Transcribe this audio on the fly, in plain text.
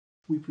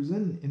We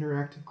present an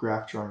interactive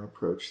graph drawing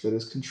approach that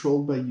is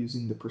controlled by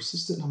using the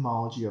persistent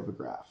homology of a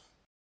graph.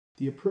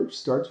 The approach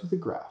starts with a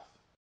graph.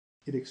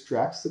 It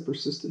extracts the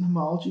persistent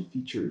homology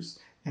features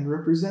and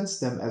represents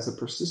them as a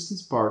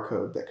persistence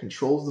barcode that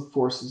controls the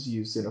forces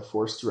used in a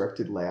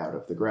force-directed layout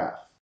of the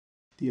graph.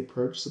 The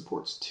approach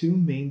supports two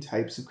main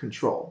types of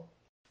control.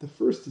 The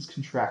first is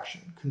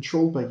contraction,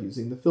 controlled by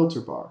using the filter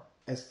bar.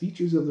 As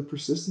features of the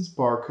persistence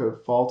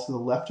barcode fall to the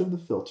left of the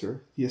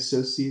filter, the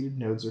associated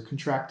nodes are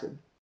contracted.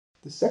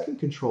 The second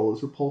control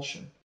is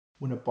repulsion.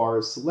 When a bar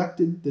is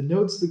selected, the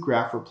nodes of the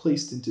graph are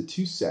placed into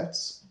two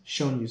sets,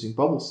 shown using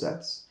bubble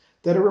sets,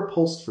 that are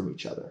repulsed from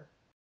each other.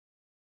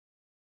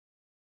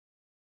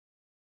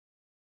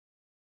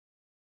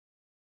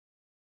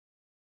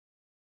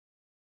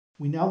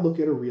 We now look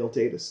at a real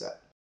dataset.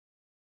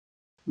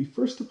 We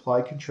first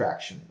apply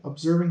contraction,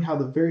 observing how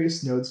the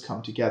various nodes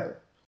come together.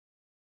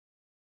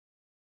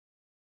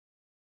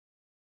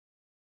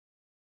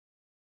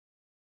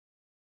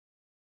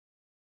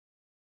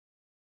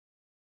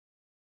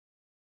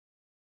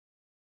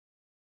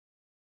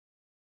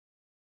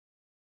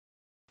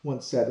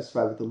 Once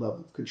satisfied with the level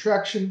of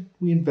contraction,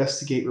 we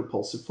investigate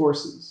repulsive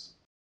forces.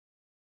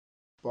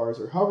 Bars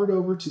are hovered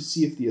over to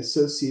see if the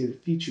associated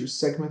features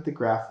segment the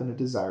graph in a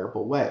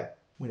desirable way.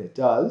 When it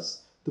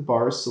does, the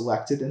bar is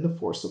selected and the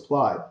force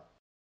applied.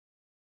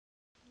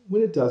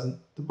 When it doesn't,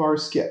 the bar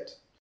is skipped.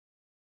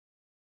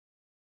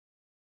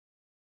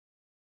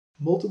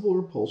 Multiple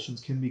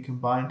repulsions can be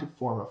combined to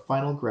form a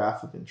final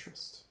graph of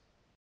interest.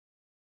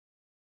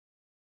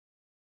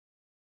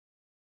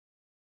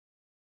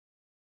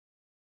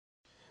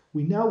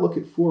 We now look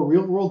at 4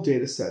 real-world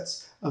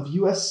datasets of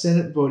U.S.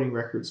 Senate voting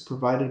records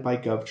provided by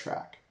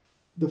GovTrack.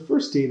 The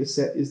first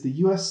dataset is the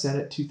U.S.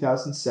 Senate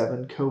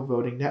 2007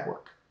 co-voting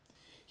network.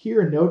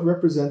 Here, a node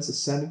represents a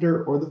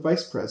senator or the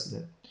vice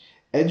president.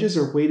 Edges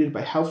are weighted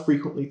by how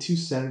frequently 2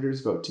 senators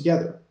vote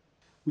together.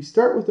 We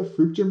start with a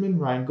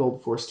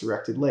Fruchterman-Reingold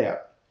force-directed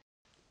layout.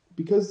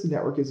 Because the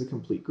network is a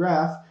complete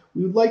graph,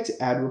 we would like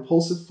to add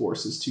repulsive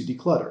forces to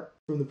declutter.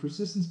 From the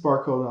persistence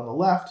barcode on the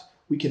left,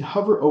 we can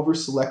hover over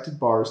selected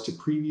bars to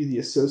preview the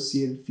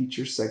associated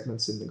feature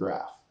segments in the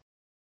graph.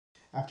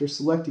 After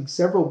selecting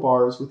several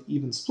bars with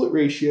even split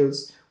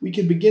ratios, we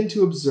can begin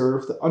to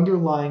observe the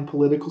underlying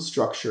political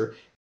structure.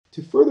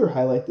 To further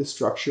highlight this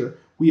structure,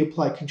 we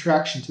apply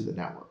contraction to the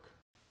network.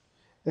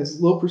 As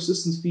low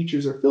persistence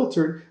features are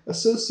filtered,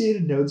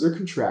 associated nodes are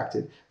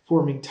contracted,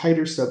 forming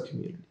tighter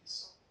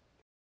subcommunities.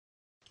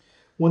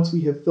 Once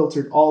we have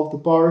filtered all of the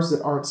bars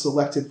that aren't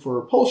selected for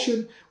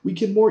repulsion, we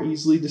can more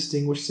easily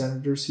distinguish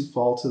senators who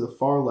fall to the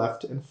far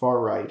left and far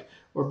right,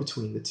 or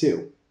between the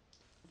two.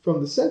 From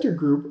the center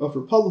group of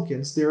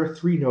Republicans, there are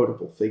 3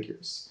 notable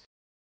figures.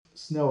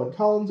 Snow and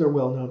Collins are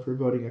well known for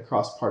voting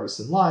across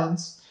partisan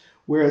lines,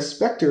 whereas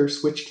Specter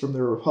switched from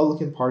the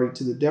Republican Party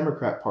to the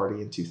Democrat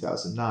Party in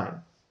 2009.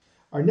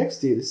 Our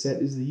next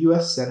dataset is the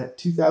U.S. Senate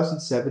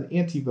 2007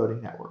 anti-voting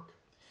network.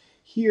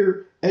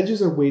 Here,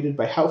 edges are weighted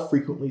by how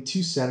frequently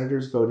 2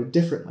 senators voted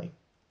differently.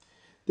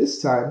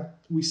 This time,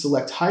 we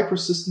select high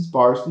persistence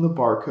bars from the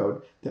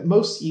barcode that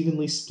most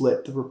evenly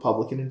split the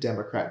Republican and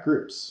Democrat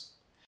groups.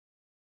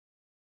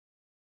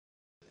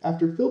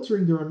 After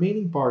filtering the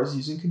remaining bars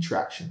using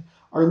contraction,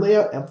 our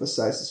layout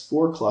emphasizes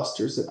 4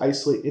 clusters that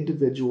isolate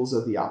individuals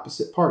of the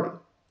opposite party.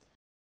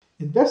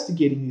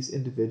 Investigating these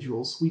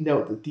individuals, we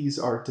note that these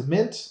are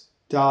DeMint,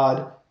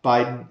 Dodd,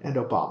 Biden, and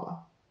Obama.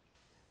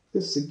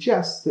 This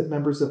suggests that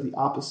members of the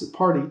opposite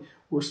party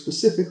were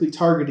specifically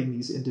targeting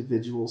these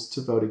individuals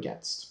to vote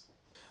against.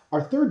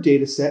 Our third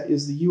dataset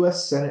is the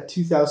U.S. Senate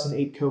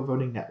 2008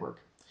 co-voting network.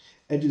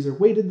 Edges are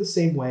weighted the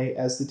same way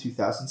as the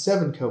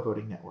 2007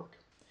 co-voting network.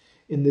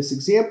 In this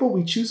example,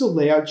 we choose a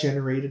layout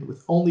generated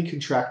with only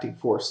contracting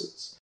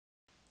forces.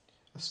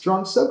 A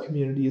strong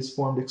subcommunity is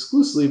formed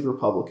exclusively of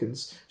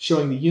Republicans,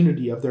 showing the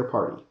unity of their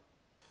party.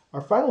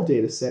 Our final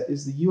dataset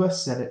is the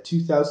U.S. Senate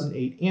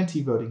 2008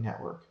 anti-voting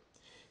network.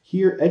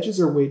 Here, edges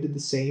are weighted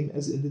the same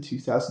as in the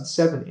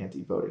 2007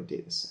 anti-voting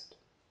dataset.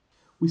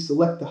 We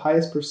select the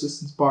highest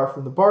persistence bar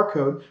from the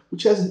barcode,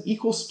 which has an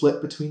equal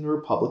split between the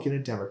Republican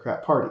and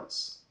Democrat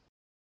parties.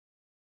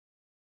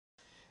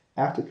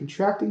 After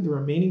contracting the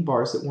remaining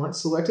bars that weren't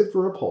selected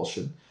for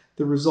repulsion,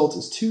 the result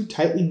is 2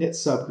 tightly knit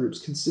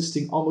subgroups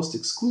consisting almost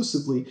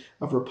exclusively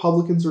of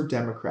Republicans or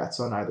Democrats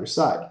on either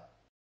side.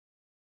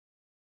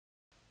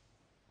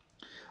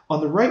 On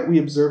the right, we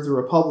observe the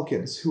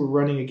Republicans who were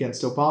running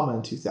against Obama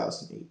in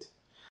 2008.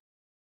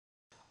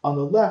 On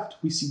the left,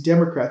 we see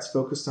Democrats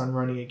focused on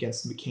running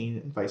against McCain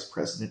and Vice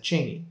President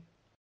Cheney.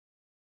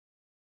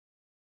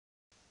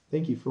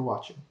 Thank you for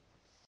watching.